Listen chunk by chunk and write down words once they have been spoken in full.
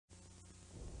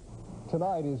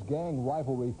Tonight, as gang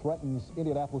rivalry threatens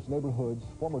Indianapolis neighborhoods,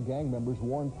 former gang members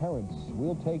warn parents,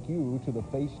 we'll take you to the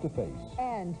face-to-face.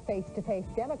 And face-to-face,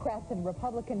 Democrats and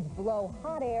Republicans blow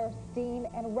hot air, steam,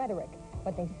 and rhetoric.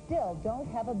 But they still don't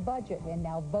have a budget, and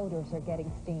now voters are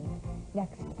getting steamed.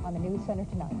 Next on the News Center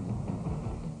tonight.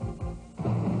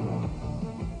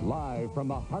 Live from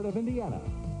the heart of Indiana,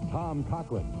 Tom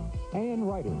Cochran, Ann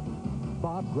Ryder,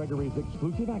 Bob Gregory's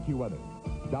exclusive AccuWeather,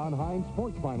 Don Hines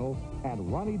Sports Final, and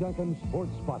Ronnie Duncan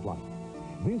Sports Spotlight.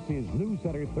 This is News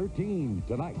Center 13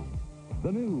 tonight.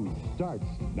 The news starts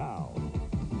now.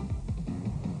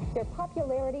 Their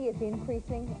popularity is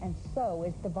increasing, and so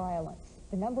is the violence.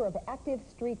 The number of active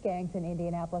street gangs in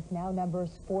Indianapolis now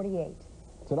numbers 48.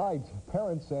 Tonight,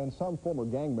 parents and some former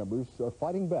gang members are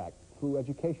fighting back through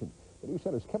education. The News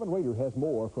Center's Kevin Rader has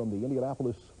more from the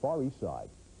Indianapolis Far East Side.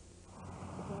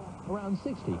 Around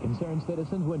 60 concerned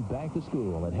citizens went back to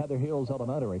school at Heather Hills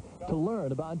Elementary to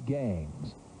learn about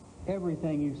gangs.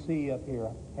 Everything you see up here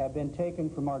have been taken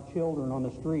from our children on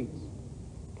the streets.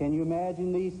 Can you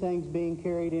imagine these things being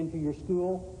carried into your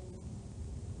school?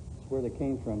 That's where they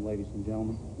came from, ladies and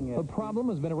gentlemen. Yes. The problem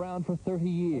has been around for 30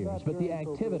 years, but the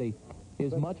activity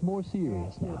is much more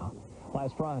serious now.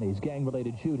 Last Friday's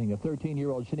gang-related shooting of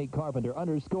 13-year-old Shanique Carpenter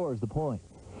underscores the point.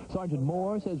 Sergeant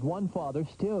Moore says one father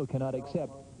still cannot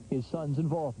accept his son's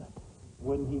involvement.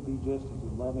 Wouldn't he be just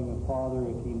as loving a father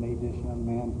if he made this young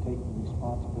man take the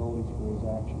responsibilities for his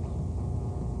actions?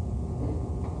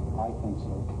 I think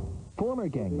so. Former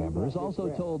gang members also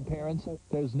told parents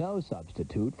there's no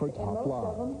substitute for tough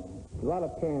love. A lot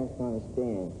of parents don't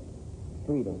understand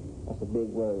freedom. That's a big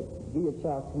word. Give your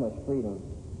child too much freedom,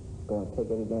 it's going to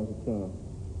take every advantage you can.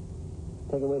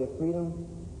 Take away the freedom,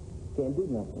 can't do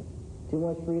nothing. Too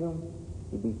much freedom,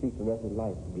 you'll be free for the rest of your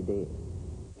life, you'll be dead.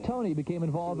 Tony became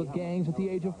involved with gangs at the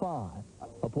age of 5,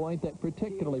 a point that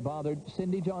particularly bothered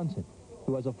Cindy Johnson,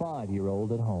 who has a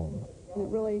 5-year-old at home.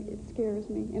 It scares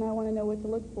me, and I want to know what to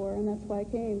look for, and that's why I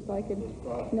came, so I could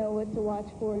know what to watch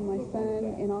for in my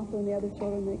son and also in the other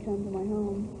children that come to my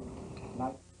home.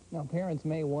 Now, parents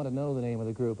may want to know the name of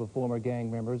the group of former gang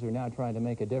members who are now trying to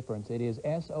make a difference. It is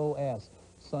SOS,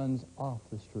 Sons Off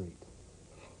the Street.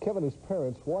 Kevin, as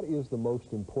parents, what is the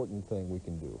most important thing we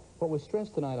can do? What was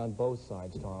stressed tonight on both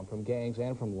sides, Tom, from gangs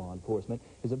and from law enforcement,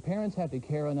 is that parents have to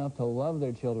care enough to love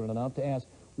their children enough to ask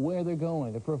where they're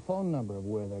going, for a phone number of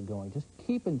where they're going. Just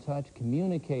keep in touch,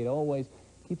 communicate always,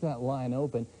 keep that line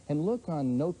open, and look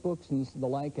on notebooks and the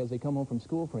like as they come home from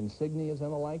school for insignias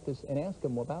and the like, and ask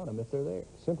them about them if they're there.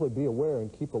 Simply be aware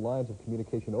and keep the lines of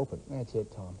communication open. That's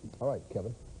it, Tom. All right,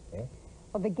 Kevin. Yeah?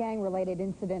 Well, the gang-related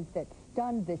incident that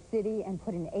stunned the city and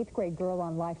put an 8th-grade girl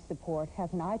on life support has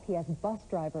an IPS bus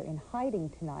driver in hiding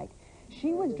tonight.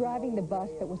 She was driving the bus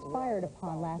that was fired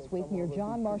upon last week near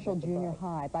John Marshall Junior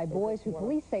High by boys who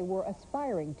police say were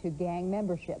aspiring to gang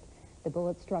membership. The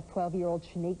bullet struck 12-year-old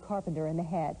Shanique Carpenter in the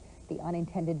head. The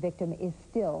unintended victim is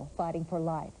still fighting for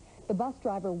life. The bus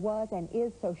driver was and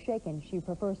is so shaken she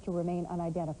prefers to remain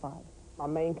unidentified. My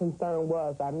main concern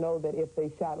was I know that if they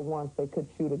shot once, they could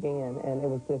shoot again, and it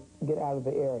was just get out of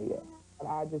the area.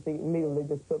 I just immediately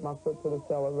just put my foot to the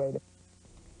accelerator.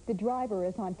 The driver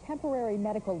is on temporary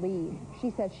medical leave. She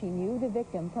says she knew the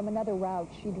victim from another route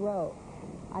she drove.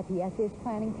 IPS is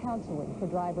planning counseling for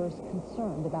drivers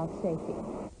concerned about safety.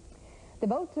 The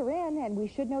votes are in, and we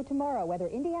should know tomorrow whether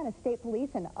Indiana State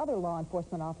Police and other law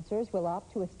enforcement officers will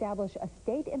opt to establish a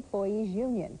state employees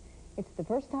union. It's the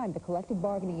first time the collective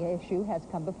bargaining issue has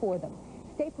come before them.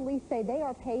 State police say they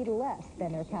are paid less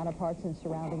than their counterparts in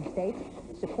surrounding states.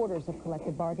 Supporters of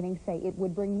collective bargaining say it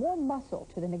would bring more muscle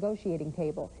to the negotiating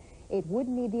table. It would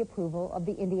need the approval of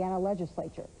the Indiana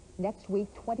legislature. Next week,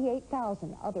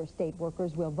 28,000 other state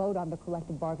workers will vote on the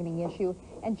collective bargaining issue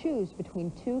and choose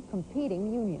between two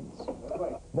competing unions.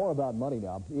 More about money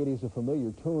now. It is a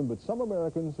familiar tune, but some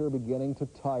Americans are beginning to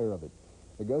tire of it.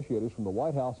 Negotiators from the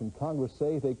White House and Congress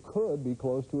say they could be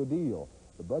close to a deal.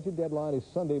 The budget deadline is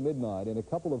Sunday midnight, and a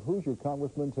couple of Hoosier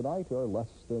congressmen tonight are less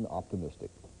than optimistic.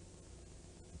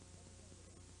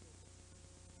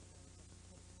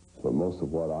 But most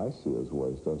of what I see as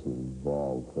waste doesn't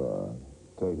involve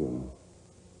taking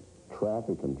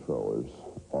traffic controllers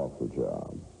off the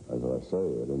job. As I say,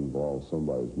 it involves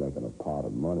somebody who's making a pot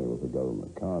of money with a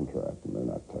government contract, and they're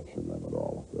not touching them at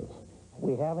all with this.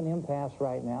 We have an impasse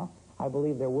right now. I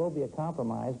believe there will be a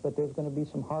compromise, but there's going to be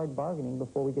some hard bargaining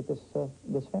before we get this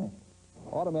finished.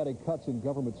 Automatic cuts in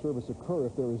government service occur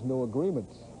if there is no agreement.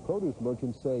 Produce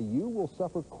merchants say you will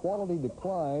suffer quality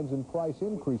declines and price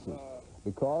increases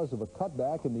because of a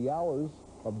cutback in the hours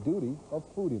of duty of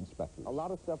food inspectors. A lot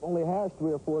of stuff only has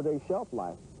 3 or 4 days shelf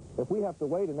life. If we have to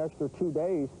wait an extra 2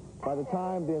 days, by the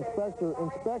time the inspector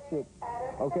inspects it,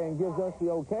 okay, and gives us the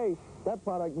okay, that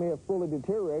product may have fully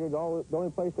deteriorated. The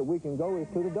only place that we can go is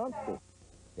to the dumpster.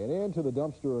 And into the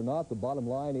dumpster or not, the bottom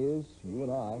line is you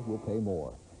and I will pay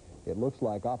more. It looks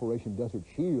like Operation Desert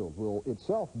Shield will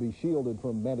itself be shielded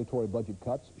from mandatory budget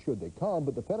cuts should they come,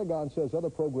 but the Pentagon says other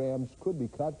programs could be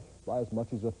cut by as much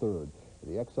as a third.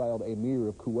 The exiled emir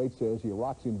of Kuwait says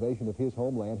Iraq's invasion of his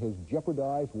homeland has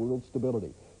jeopardized world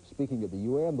stability. Speaking at the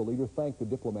UN, the leader thanked the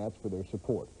diplomats for their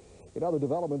support. In other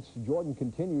developments, Jordan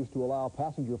continues to allow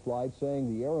passenger flights, saying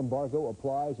the air embargo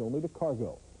applies only to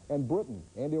cargo. And Britain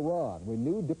and Iran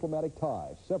renewed diplomatic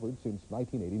ties, severed since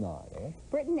 1989.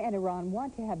 Britain and Iran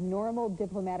want to have normal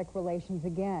diplomatic relations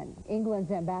again.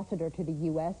 England's ambassador to the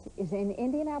U.S. is in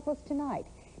Indianapolis tonight.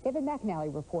 David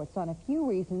McNally reports on a few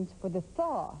reasons for the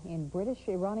thaw in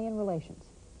British-Iranian relations.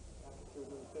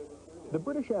 The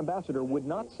British ambassador would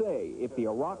not say if the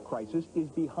Iraq crisis is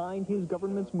behind his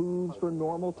government's moves for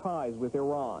normal ties with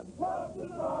Iran.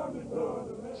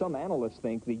 Some analysts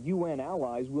think the UN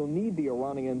allies will need the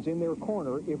Iranians in their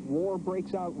corner if war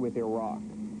breaks out with Iraq.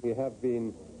 We have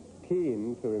been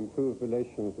keen to improve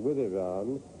relations with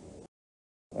Iran,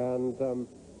 and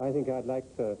I think I'd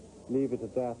like to leave it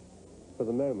at that for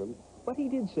the moment. But he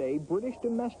did say British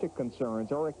domestic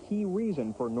concerns are a key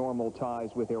reason for normal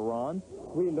ties with Iran.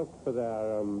 We look for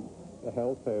their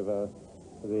help over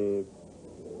the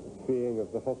freeing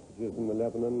of the hostages in the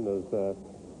Lebanon.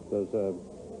 There's a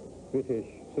British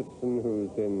citizen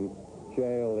who's in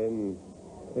jail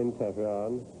in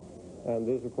Tehran. And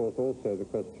there's, of course, also the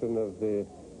question of the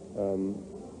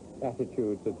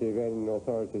attitude that the Iranian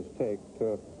authorities take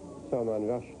to Salman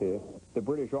Rushdie. The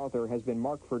British author has been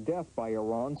marked for death by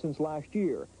Iran since last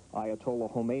year. Ayatollah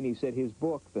Khomeini said his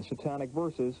book, The Satanic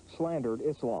Verses, slandered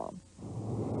Islam.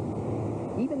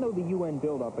 Even though the UN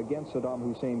buildup against Saddam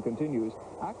Hussein continues,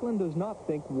 Ackland does not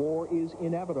think war is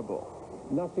inevitable.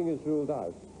 Nothing is ruled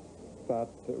out,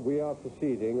 but we are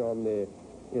proceeding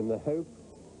in the hope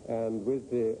and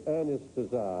with the earnest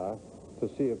desire to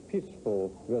see a peaceful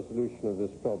resolution of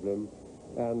this problem,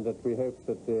 and that we hope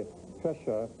that the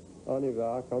pressure on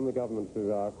Iraq, on the government of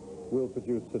Iraq, will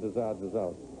produce the desired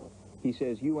result. He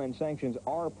says UN sanctions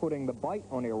are putting the bite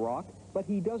on Iraq, but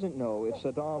he doesn't know if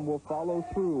Saddam will follow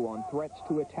through on threats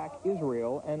to attack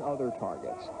Israel and other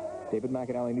targets. David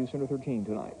McAnally, News Center 13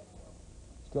 tonight.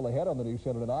 Still ahead on the News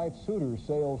Center tonight, Souter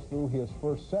sails through his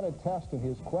first Senate test in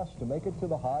his quest to make it to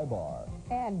the high bar.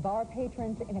 And bar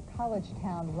patrons in a college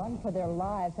town run for their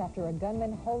lives after a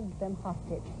gunman holds them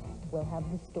hostage. We'll have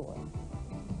the story.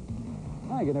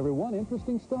 Hi again, everyone.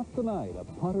 Interesting stuff tonight. A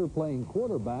punter playing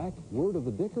quarterback, word of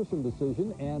the Dickerson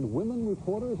decision, and women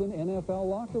reporters in NFL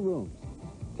locker rooms.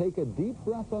 Take a deep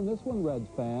breath on this one, Reds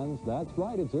fans. That's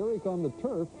right, it's Eric on the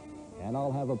turf, and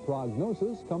I'll have a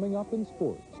prognosis coming up in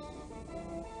sports.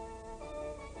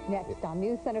 Next on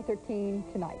News Center 13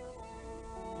 tonight.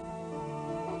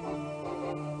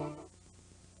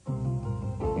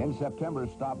 In September,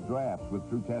 stop drafts with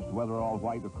True Test Weather All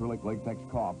White Acrylic Latex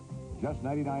Caulk. Just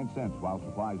 99 cents while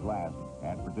supplies last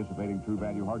at participating True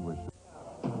Value hardware stores.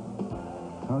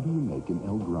 How do you make an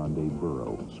El Grande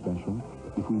burro special?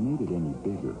 If we made it any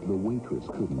bigger, the waitress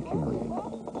couldn't carry it.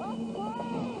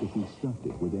 If we stuffed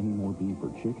it with any more beef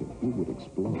or chicken, it would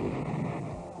explode.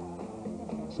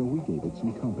 So we gave it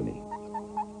some company.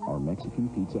 Our Mexican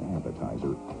pizza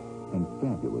appetizer and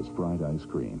fabulous fried ice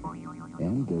cream.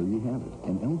 And there you have it,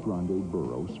 an El Grande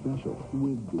burro special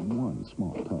with one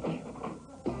small touch.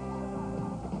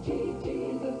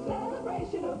 Chi-Chi's a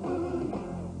celebration of food.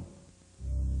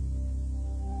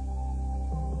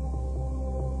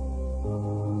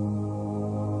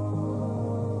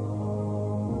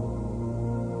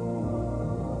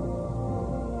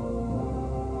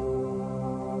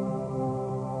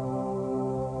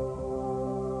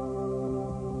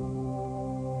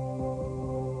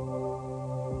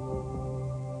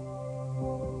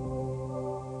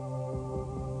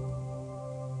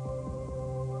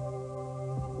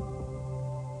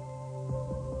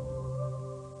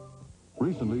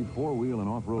 Recently, Four Wheel and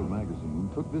Off-Road Magazine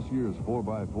took this year's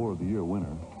 4x4 of the Year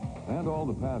winner and all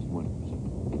the past winners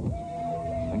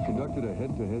and conducted a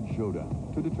head-to-head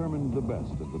showdown to determine the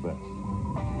best of the best.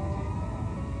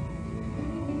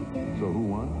 So who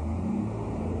won?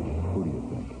 Who do you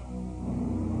think?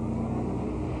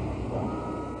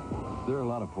 There are a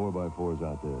lot of 4x4s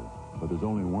out there, but there's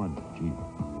only one Jeep.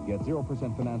 Get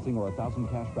 0% financing or 1,000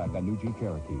 cash back on new Jeep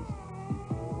Cherokees.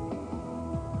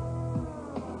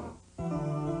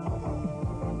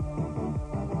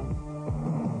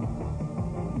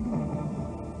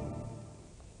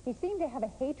 He seemed to have a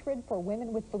hatred for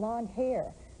women with blonde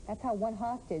hair. That's how one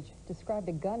hostage described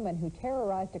a gunman who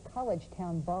terrorized a college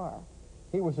town bar.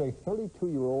 He was a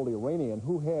 32-year-old Iranian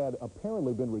who had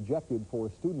apparently been rejected for a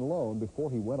student loan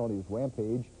before he went on his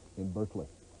rampage in Berkeley.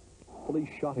 Police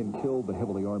shot and killed the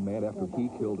heavily armed man after he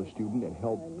killed a student and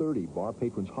held 30 bar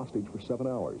patrons hostage for 7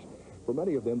 hours. For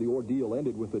many of them, the ordeal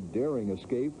ended with a daring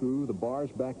escape through the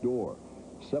bar's back door.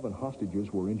 7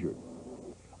 hostages were injured.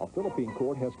 A Philippine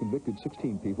court has convicted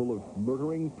 16 people of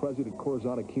murdering President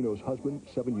Corazon Aquino's husband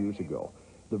 7 years ago.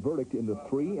 The verdict in the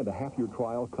 3.5-year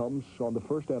trial comes on the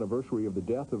first anniversary of the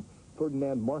death of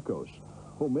Ferdinand Marcos,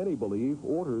 whom many believe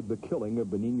ordered the killing of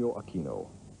Benigno Aquino.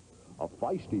 A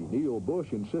feisty Neil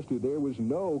Bush insisted there was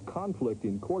no conflict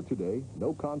in court today,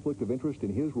 no conflict of interest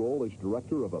in his role as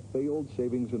director of a failed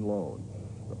savings and loan.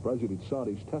 The president's son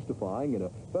is testifying in a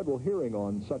federal hearing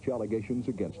on such allegations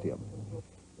against him.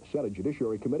 The Senate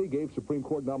Judiciary Committee gave Supreme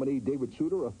Court nominee David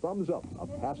Souter a thumbs up, a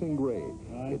passing grade.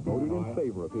 It voted in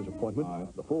favor of his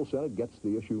appointment. The full Senate gets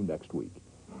the issue next week.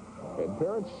 And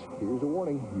parents, here's a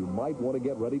warning. You might want to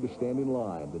get ready to stand in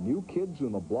line. The new Kids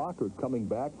on the Block are coming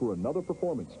back for another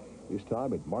performance, this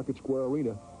time at Market Square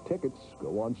Arena. Tickets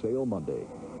go on sale Monday.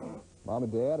 Mom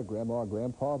and Dad, Grandma and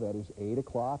Grandpa, that is 8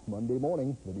 o'clock Monday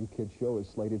morning. The new Kids show is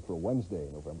slated for Wednesday,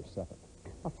 November 2nd.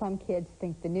 Well, some kids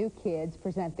think the new Kids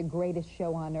present the greatest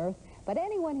show on earth, but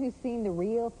anyone who's seen the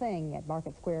real thing at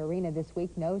Market Square Arena this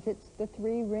week knows it's the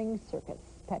three-ring circus.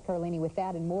 Pat Carlini with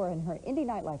that and more in her Indie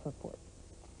Nightlife report.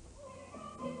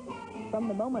 From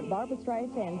the moment Barbra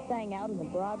Streisand sang out in the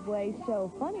Broadway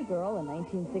show Funny Girl in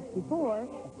 1964,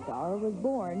 a star was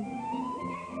born.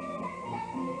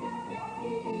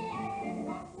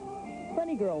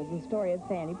 Funny Girl is the story of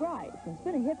Fanny Brice. It's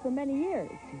been a hit for many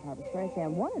years. Barbra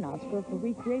Streisand won an Oscar for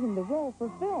recreating the role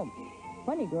for film.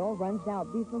 Funny Girl runs now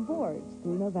at Beef and Boards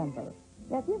through November.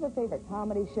 Now, if you have a favorite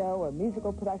comedy show or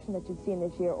musical production that you've seen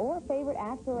this year, or a favorite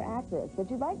actor or actress that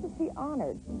you'd like to see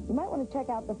honored, you might want to check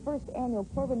out the first annual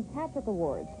Corbin Patrick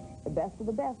Awards. The best of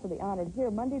the best will be honored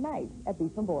here Monday night at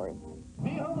Beef and Boards.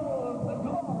 Behold the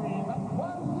glory that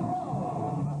was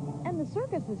Rome. And the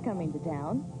circus is coming to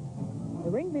town. The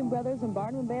Ringbeam Brothers and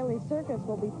Barnum and Bailey Circus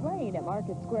will be playing at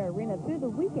Market Square Arena through the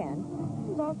weekend.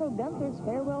 There's also Gunther's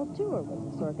farewell tour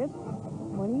with the circus,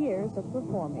 20 years of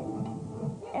performing.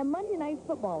 And Monday Night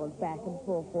Football is back in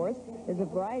full force. There's a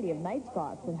variety of night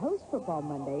spots that host Football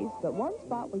Mondays, but one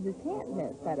spot where you can't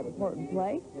miss that important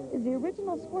play is the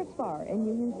original sports bar in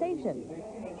Union Station.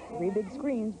 3 big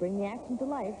screens bring the action to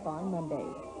life on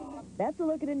Mondays. That's a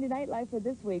look at Indie Nightlife for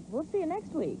this week. We'll see you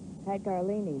next week. Pat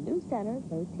Carlini, News Center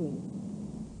 13.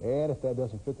 And if that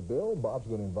doesn't fit the bill, Bob's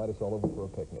going to invite us all over for a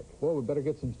picnic. Well, we better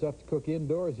get some stuff to cook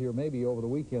indoors here, maybe over the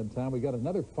weekend, Tom. We got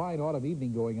another fine autumn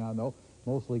evening going on, though.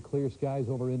 Mostly clear skies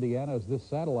over Indiana, as this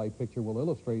satellite picture will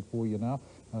illustrate for you now.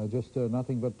 Just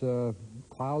nothing but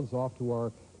clouds off to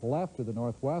our left to the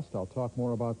northwest. I'll talk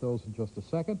more about those in just a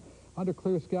second. Under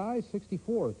clear skies,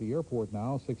 64 at the airport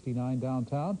now, 69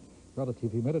 downtown.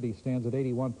 Relative humidity stands at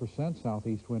 81%,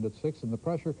 southeast wind at 6, and the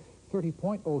pressure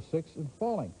 30.06 and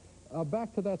falling.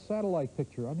 Back to that satellite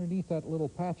picture. Underneath that little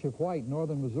patch of white,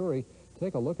 northern Missouri,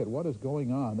 take a look at what is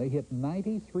going on. They hit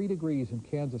 93 degrees in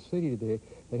Kansas City today.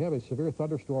 They have a severe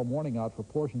thunderstorm warning out for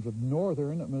portions of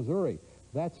northern Missouri.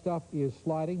 That stuff is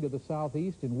sliding to the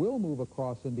southeast and will move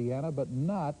across Indiana, but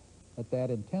not at that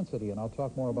intensity, and I'll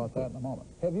talk more about that in a moment.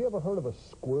 Have you ever heard of a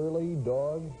squirrely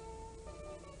dog?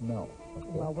 No. Okay.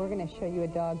 Well, we're going to show you a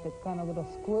dog that's gone a little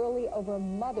squirrely over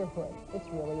motherhood. This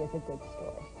really is a good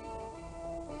story.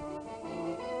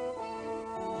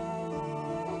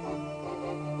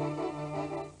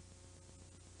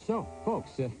 So,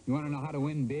 folks, you want to know how to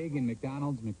win big in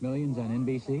McDonald's McMillions on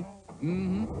NBC?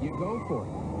 Mm-hmm. You go for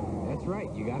it. That's right.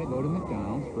 You got to go to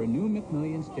McDonald's for a new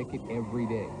McMillions ticket every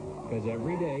day. Because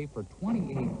every day for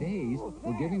 28 days,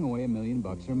 we're giving away $1 million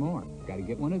or more. Got to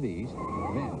get one of these.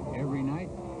 Then, every night,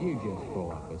 you just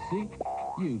pull up a seat,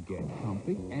 you get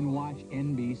comfy, and watch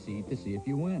NBC to see if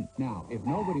you win. Now, if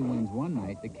nobody wins one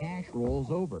night, the cash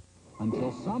rolls over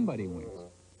until somebody wins.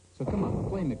 So come on,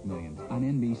 play McMillions on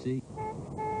NBC.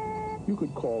 You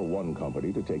could call one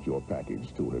company to take your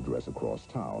package to an address across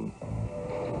town.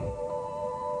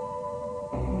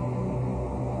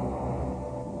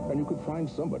 And you could find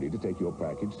somebody to take your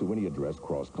package to any address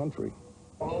cross-country.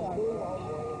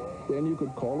 Then you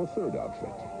could call a third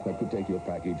outfit that could take your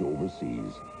package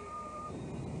overseas.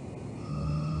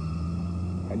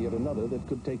 And yet another that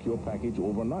could take your package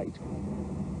overnight.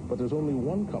 But there's only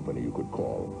one company you could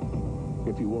call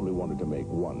if you only wanted to make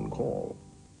one call.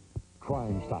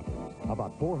 Crime Stoppers.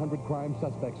 About 400 crime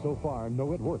suspects so far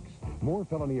know it works. More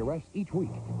felony arrests each week,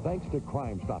 thanks to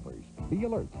Crime Stoppers. Be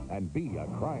alert and be a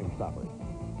Crime Stopper.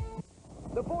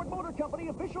 The Ford Motor Company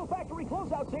official factory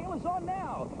closeout sale is on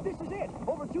now. This is it.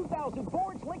 Over 2,000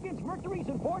 Fords, Lincolns, Mercuries,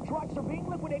 and Ford trucks are being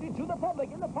liquidated to the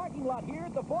public in the parking lot here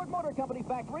at the Ford Motor Company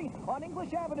factory on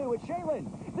English Avenue at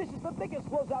Shaylin. This is the biggest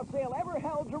closeout sale ever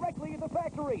held directly at the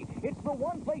factory. It's the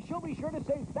one place you'll be sure to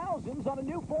save thousands on a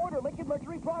new Ford or Lincoln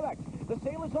Mercury product. The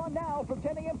sale is on now from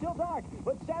 10 a.m. till dark,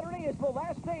 but Saturday is the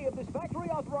last day of this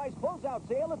factory-authorized closeout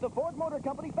sale at the Ford Motor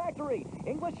Company factory,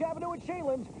 English Avenue at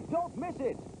Shaylin. Don't miss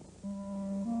it.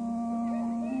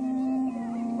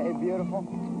 Hey, beautiful.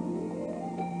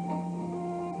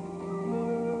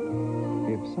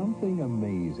 If something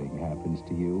amazing happens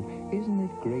to you, isn't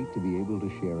it great to be able to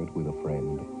share it with a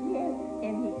friend? Yes,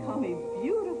 and he called me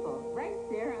beautiful right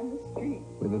there on the street.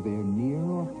 Whether they're near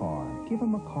or far, give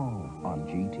them a call on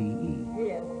GTE.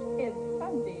 Yes, and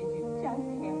some days you just have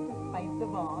to fight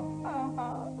them off.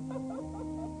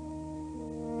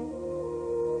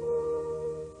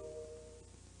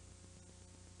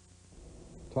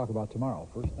 Talk about tomorrow.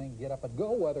 First thing, get up and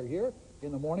go weather here.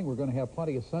 In the morning, we're going to have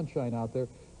plenty of sunshine out there.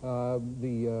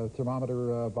 The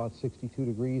thermometer about 62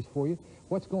 degrees for you.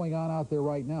 What's going on out there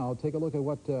right now? Take a look at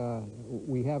what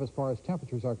we have as far as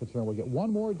temperatures are concerned. We'll get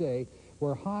one more day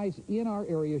where highs in our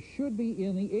area should be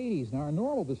in the 80s. Now, our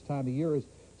normal this time of year is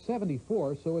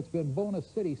 74, so it's been bonus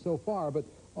city so far, but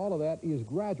all of that is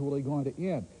gradually going to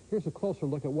end. Here's a closer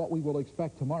look at what we will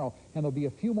expect tomorrow, and there'll be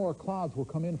a few more clouds will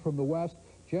come in from the west.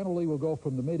 Generally, we'll go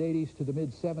from the mid-80s to the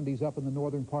mid-70s up in the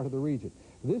northern part of the region.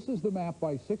 This is the map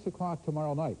by 6 o'clock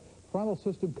tomorrow night. Frontal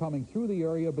system coming through the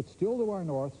area, but still to our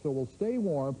north, so we'll stay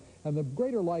warm, and the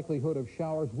greater likelihood of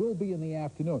showers will be in the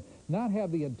afternoon. Not have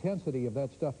the intensity of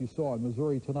that stuff you saw in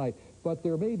Missouri tonight, but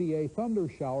there may be a thunder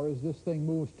shower as this thing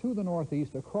moves to the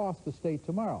northeast across the state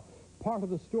tomorrow. Part of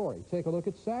the story. Take a look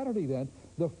at Saturday then.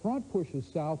 The front pushes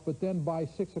south, but then by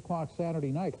 6 o'clock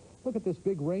Saturday night, look at this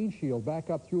big rain shield back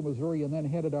up through Missouri and then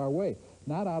headed our way.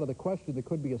 Not out of the question there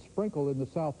could be a sprinkle in the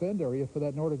South Bend area for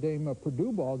that Notre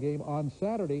Dame-Purdue ball game on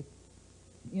Saturday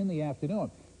in the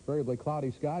afternoon. Variably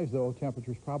cloudy skies, though,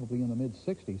 temperatures probably in the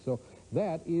mid-60s. So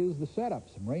that is the setup.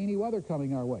 Some rainy weather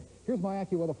coming our way. Here's my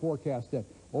AccuWeather forecast then.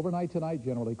 Overnight tonight,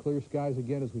 generally clear skies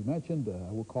again, as we mentioned.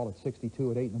 We'll call it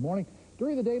 62 at 8 in the morning.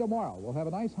 During the day tomorrow, we'll have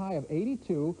a nice high of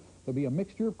 82. There'll be a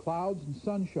mixture of clouds and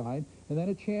sunshine, and then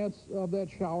a chance of that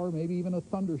shower, maybe even a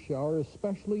thunder shower,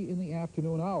 especially in the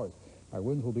afternoon hours. Our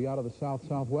winds will be out of the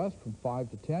south-southwest from 5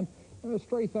 to 10. And a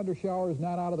stray thunder shower is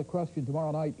not out of the question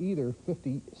tomorrow night either.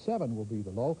 57 will be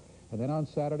the low. And then on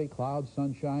Saturday, clouds,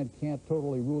 sunshine. Can't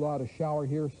totally rule out a shower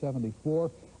here,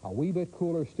 74. A wee bit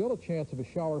cooler, still a chance of a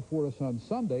shower for us on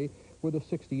Sunday with a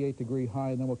 68-degree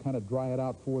high, and then we'll kind of dry it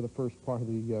out for the first part of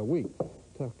the week.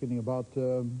 Talking about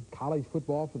college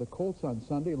football for the Colts on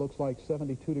Sunday. Looks like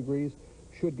 72 degrees.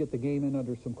 Should get the game in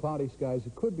under some cloudy skies.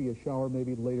 It could be a shower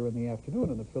maybe later in the afternoon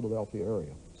in the Philadelphia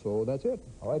area. So that's it.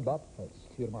 All right, Bob. Let's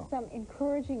see you tomorrow. Some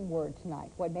encouraging word tonight.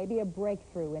 What may be a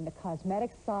breakthrough in the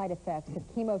cosmetic side effects of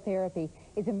chemotherapy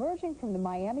is emerging from the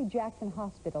Miami-Jackson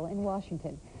Hospital in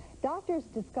Washington. Doctors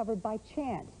discovered by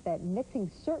chance that mixing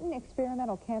certain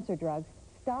experimental cancer drugs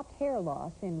stopped hair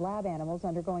loss in lab animals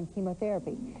undergoing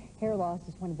chemotherapy. Hair loss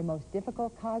is one of the most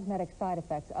difficult cosmetic side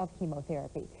effects of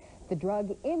chemotherapy. The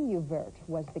drug Imuvert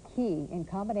was the key in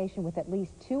combination with at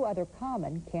least 2 other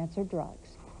common cancer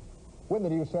drugs. When the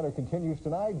News Center continues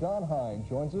tonight, Don Hine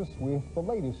joins us with the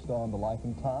latest on the life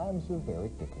and times of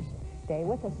Eric Dickerson. Stay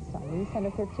with us on News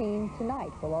Center 13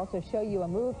 tonight. We'll also show you a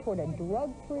move toward a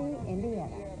drug-free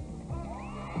Indiana.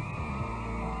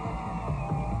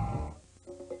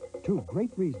 2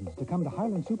 great reasons to come to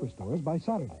Highland Superstores by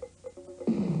Saturday.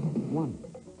 1.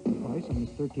 The price on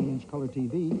this 13-inch color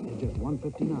TV is just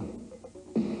 $159.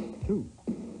 2.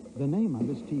 The name on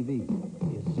this TV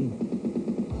is Zenith.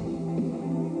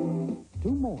 2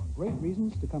 more great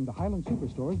reasons to come to Highland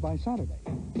Superstores by Saturday.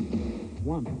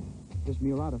 1. This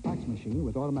Murata fax machine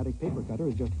with automatic paper cutter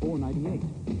is just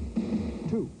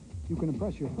 $4.98. 2. You can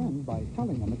impress your friends by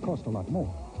telling them it costs a lot more.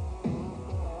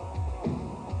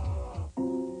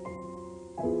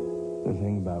 The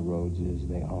thing about roads is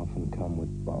they often come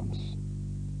with bumps.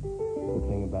 The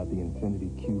thing about the Infiniti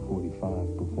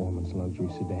Q45 Performance Luxury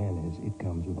Sedan is it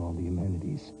comes with all the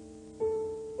amenities.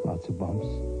 Lots of bumps,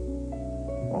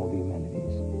 all the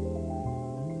amenities.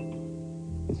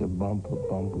 It's a bump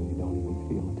when you don't even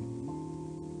feel it.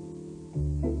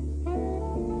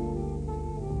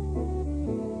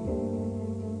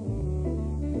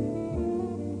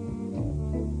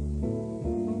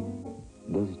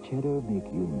 Does cheddar make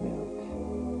you melt?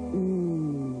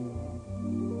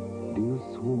 Do you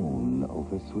swoon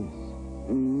over Swiss?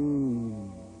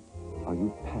 Are you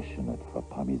passionate for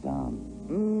Parmesan?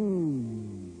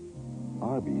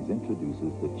 Arby's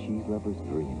introduces the cheese lover's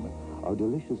dream, our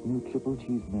delicious new triple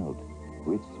cheese melt.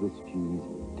 Rich Swiss cheese,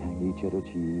 tangy cheddar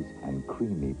cheese, and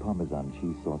creamy Parmesan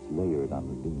cheese sauce layered on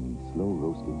lean,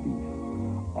 slow-roasted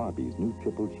beef. Arby's new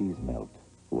triple cheese melt.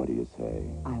 What do you say?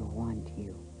 I want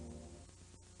you.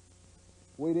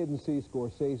 We didn't see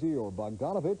Scorsese or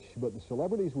Bogdanovich, but the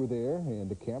celebrities were there, and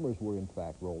the cameras were in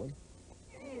fact rolling.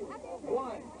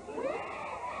 One.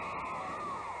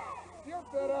 If you're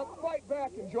fed up, fight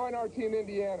back and join our team,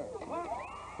 Indiana.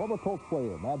 Former Colts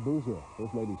player Matt Boozer,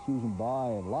 First Lady Susan Bai,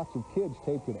 and lots of kids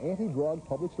taped an anti-drug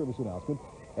public service announcement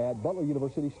at Butler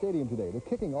University Stadium today. They're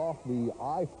kicking off the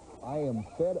I Am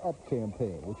Fed Up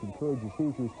campaign, which encourages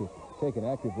Hoosiers to take an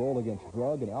active role against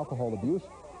drug and alcohol abuse.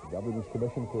 The Governor's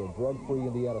Commission for a Drug-Free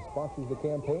Indiana sponsors the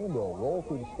campaign. They'll roll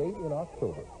through the state in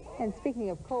October. And speaking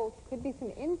of Colts, could be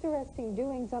some interesting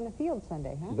doings on the field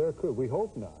Sunday, huh? There could. We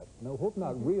hope not. No, hope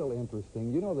not real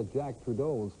interesting. You know that Jack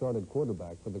Trudeau started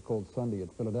quarterback for the Colts Sunday at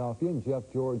Philadelphia, and Jeff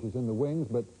George is in the wings,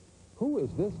 but who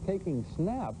is this taking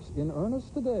snaps in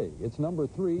earnest today? It's number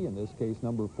 3, in this case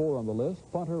number 4 on the list,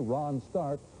 punter Ron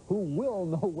Stark, who will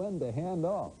know when to hand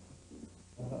off.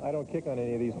 I don't kick on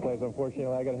any of these plays,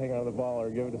 unfortunately. I got to hang on to the ball or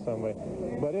give it to somebody.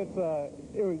 But it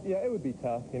would be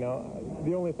tough, you know.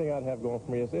 The only thing I'd have going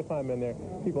for me is if I'm in there,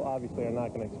 people obviously are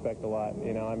not going to expect a lot,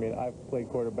 you know. I mean, I've played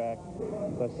quarterback,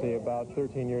 let's see, about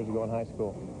 13 years ago in high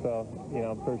school. So, you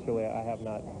know, personally, I have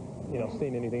not, you know,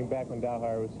 seen anything. Back when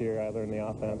Dowhire was here, I learned the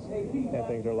offense, and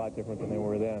things are a lot different than they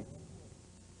were then.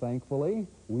 Thankfully,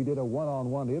 we did a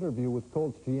one-on-one interview with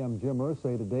Colts GM Jim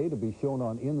Irsay today to be shown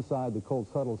on Inside the Colts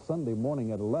Huddle Sunday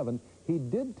morning at 11. He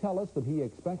did tell us that he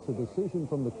expects a decision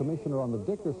from the commissioner on the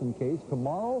Dickerson case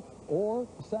tomorrow or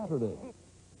Saturday.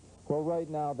 Well,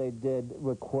 right now they did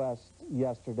request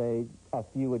yesterday a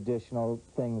few additional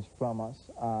things from us,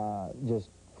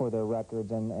 just for their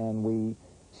records, and we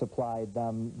supplied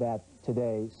them that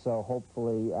today. So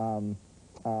hopefully,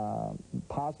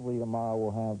 possibly tomorrow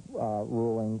we'll have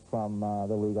ruling from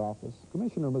the league office.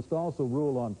 Commissioner must also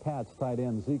rule on Pats tight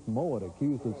end Zeke Mowat,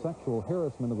 accused of sexual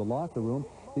harassment of the locker room.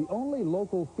 The only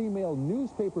local female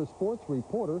newspaper sports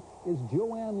reporter is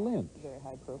Joanne Lynch. Very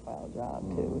high-profile job,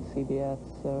 too, with CBS,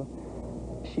 so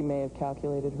she may have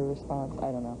calculated her response.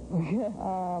 I don't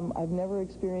know. I've never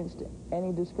experienced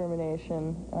any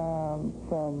discrimination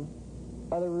from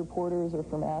other reporters or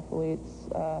from athletes.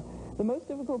 The most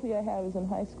difficulty I have is in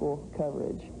high school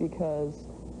coverage because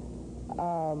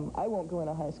I won't go in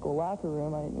a high school locker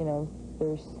room.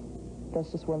 That's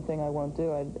just one thing I won't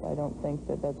do. I don't think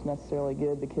that that's necessarily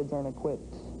good. The kids aren't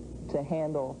equipped to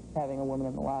handle having a woman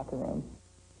in the locker room.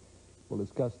 We'll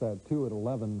discuss that, too, at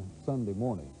 11 Sunday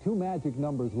morning. 2 magic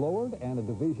numbers lowered and a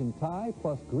division tie,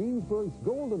 plus Greensburg's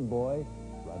Golden Boy,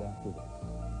 right after this.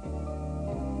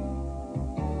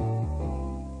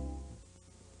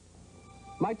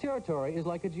 My territory is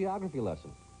like a geography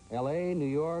lesson. L.A., New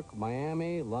York,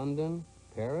 Miami, London,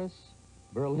 Paris,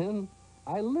 Berlin.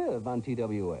 I live on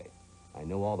TWA. I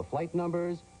know all the flight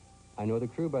numbers. I know the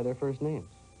crew by their first names.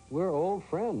 We're old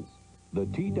friends. The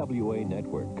TWA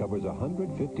network covers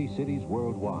 150 cities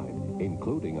worldwide,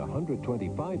 including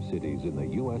 125 cities in the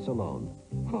U.S. alone.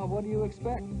 Well, what do you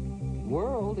expect?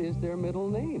 World is their middle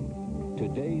name.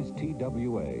 Today's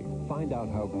TWA. Find out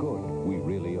how good we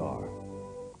really are.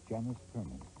 Janice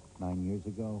Kerman, 9 years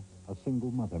ago, a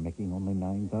single mother making only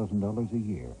 $9,000 a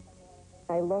year.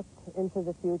 I looked into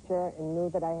the future and knew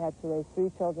that I had to raise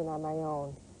 3 children on my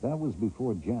own. That was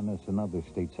before Janice and other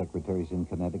state secretaries in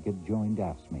Connecticut joined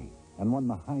AFSCME and won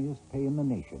the highest pay in the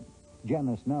nation.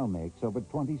 Janice now makes over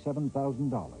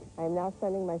 $27,000. I am now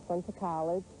sending my son to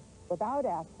college. Without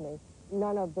AFSCME,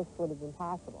 none of this would have been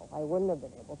possible. I wouldn't have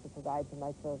been able to provide for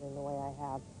my children the way I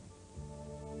have.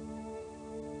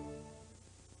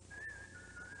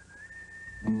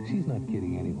 She's not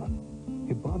kidding anyone.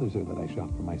 It bothers her that I shop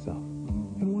for myself.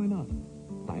 And why not?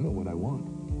 I know what I want.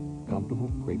 Comfortable,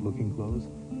 great-looking clothes.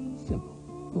 Simple.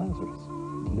 Lazarus.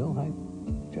 No hype,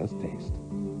 just taste.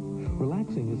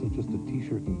 Relaxing isn't just a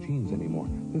t-shirt and jeans anymore.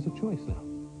 There's a choice now.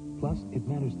 Plus, it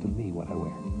matters to me what I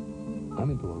wear. I'm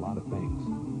into a lot of things.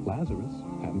 Lazarus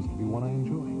happens to be one I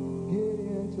enjoy. Get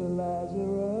into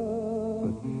Lazarus.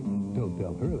 But don't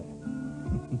tell her that.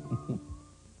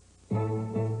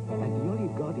 At the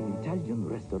Olive Garden Italian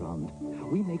restaurant,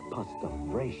 we make pasta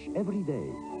fresh every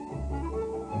day.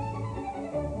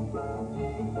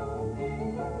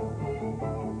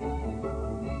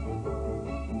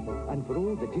 And for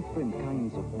all the different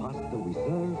kinds of pasta we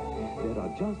serve, there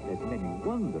are just as many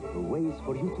wonderful ways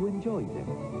for you to enjoy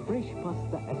them. Fresh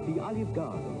pasta at the Olive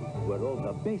Garden, where all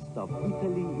the best of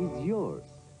Italy is yours.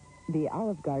 The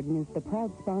Olive Garden is the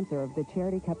proud sponsor of the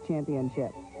Charity Cup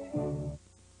Championship. All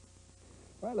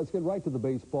right, let's get right to the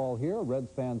baseball here.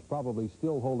 Reds fans probably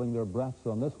still holding their breaths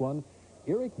on this one.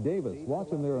 Eric Davis,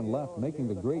 watching there in left, making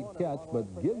the great catch,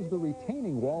 but gives the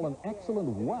retaining wall an excellent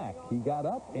whack. He got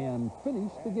up and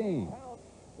finished the game.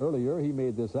 Earlier, he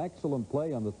made this excellent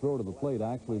play on the throw to the plate.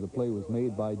 Actually, the play was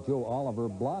made by Joe Oliver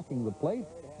blocking the plate,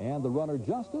 and the runner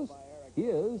Justice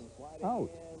is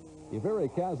out. If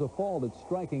Eric has a fall, it's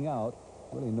striking out.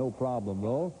 Really no problem,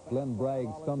 though. Glenn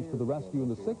Braggs comes to the rescue in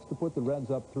the sixth to put the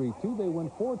Reds up 3-2. They win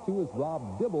 4-2 as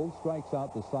Rob Dibble strikes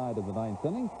out the side of the ninth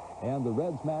inning. And the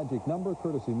Reds' magic number,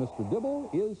 courtesy Mr. Dibble,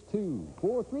 is 2.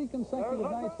 For 3 consecutive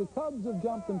nights, the Cubs have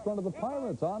jumped in front of the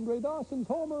Pirates. Andre Dawson's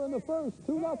homer in the first,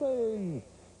 2-0.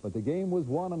 But the game was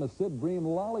won on a Sid Bream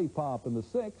lollipop in the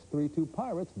sixth. 3-2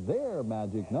 Pirates. Their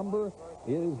magic number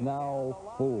is now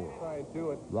 4. Try and do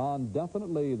it. Ron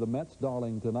definitely the Mets'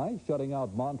 darling tonight, shutting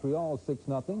out Montreal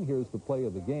 6-0. Here's the play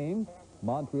of the game.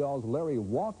 Montreal's Larry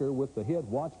Walker with the hit.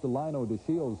 Watch Delino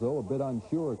DeShields, though, a bit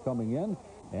unsure coming in.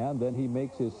 And then he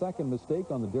makes his second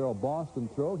mistake on the Darrell Boston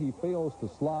throw. He fails to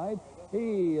slide.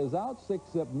 He is out.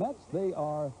 6-zip Mets. They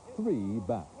are 3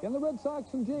 back. And the Red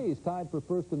Sox and Jays tied for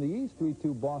first in the East.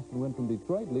 3-2 Boston win from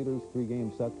Detroit. Leaders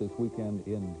 3-game set this weekend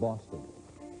in Boston.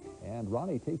 And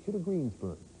Ronnie takes you to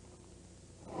Greensburg.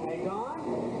 Hey,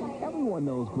 Don. Everyone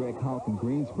knows Greg Houck in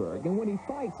Greensburg, and when he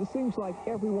fights, it seems like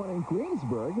everyone in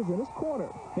Greensburg is in his corner.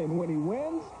 And when he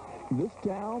wins, this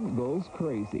town goes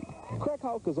crazy. Greg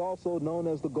Houck is also known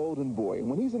as the Golden Boy.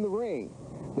 When he's in the ring,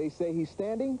 they say he's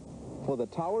standing for the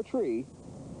Tower Tree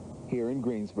here in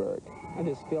Greensburg. I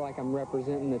just feel like I'm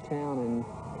representing the town, and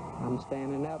I'm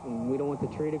standing up, and we don't want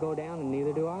the tree to go down, and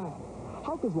neither do I.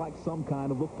 Houck is like some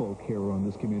kind of a folk hero in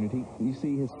this community. You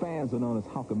see, his fans are known as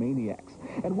Houkamaniacs.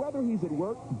 And whether he's at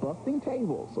work busting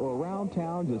tables or around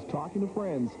town just talking to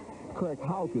friends, Craig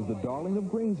Houck is the darling of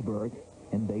Greensburg,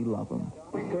 and they love him.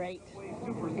 Great.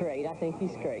 Great. I think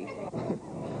he's great.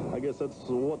 I guess that's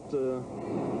what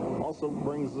also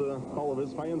brings all of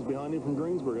his fans behind him from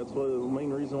Greensburg. That's the main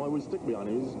reason why we stick behind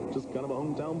him. He's just kind of a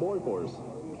hometown boy for us.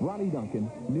 Ronnie Duncan,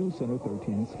 News Center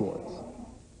 13 Sports.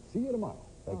 See you tomorrow.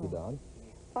 Thank you, Don.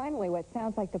 Finally, what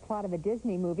sounds like the plot of a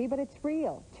Disney movie, but it's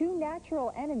real. 2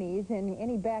 natural enemies in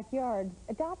any backyard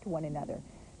adopt one another.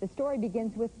 The story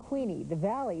begins with Queenie, the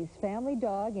Valley's family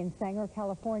dog in Sanger,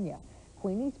 California.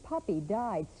 Queenie's puppy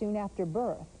died soon after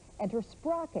birth. Enter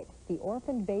Sprocket, the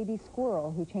orphaned baby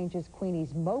squirrel who changes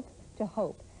Queenie's mope to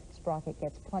hope. Sprocket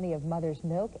gets plenty of mother's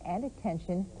milk and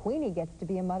attention. Queenie gets to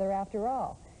be a mother after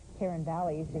all. Karen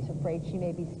Valleys is afraid she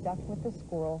may be stuck with the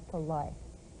squirrel for life.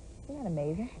 Isn't that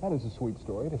amazing? That is a sweet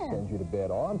story to send you to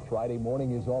bed on. Friday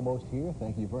morning is almost here.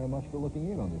 Thank you very much for looking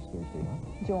in on this Thursday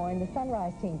night. Join the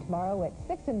Sunrise team tomorrow at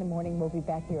 6 in the morning. We'll be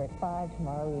back here at 5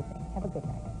 tomorrow evening. Have a good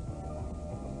night.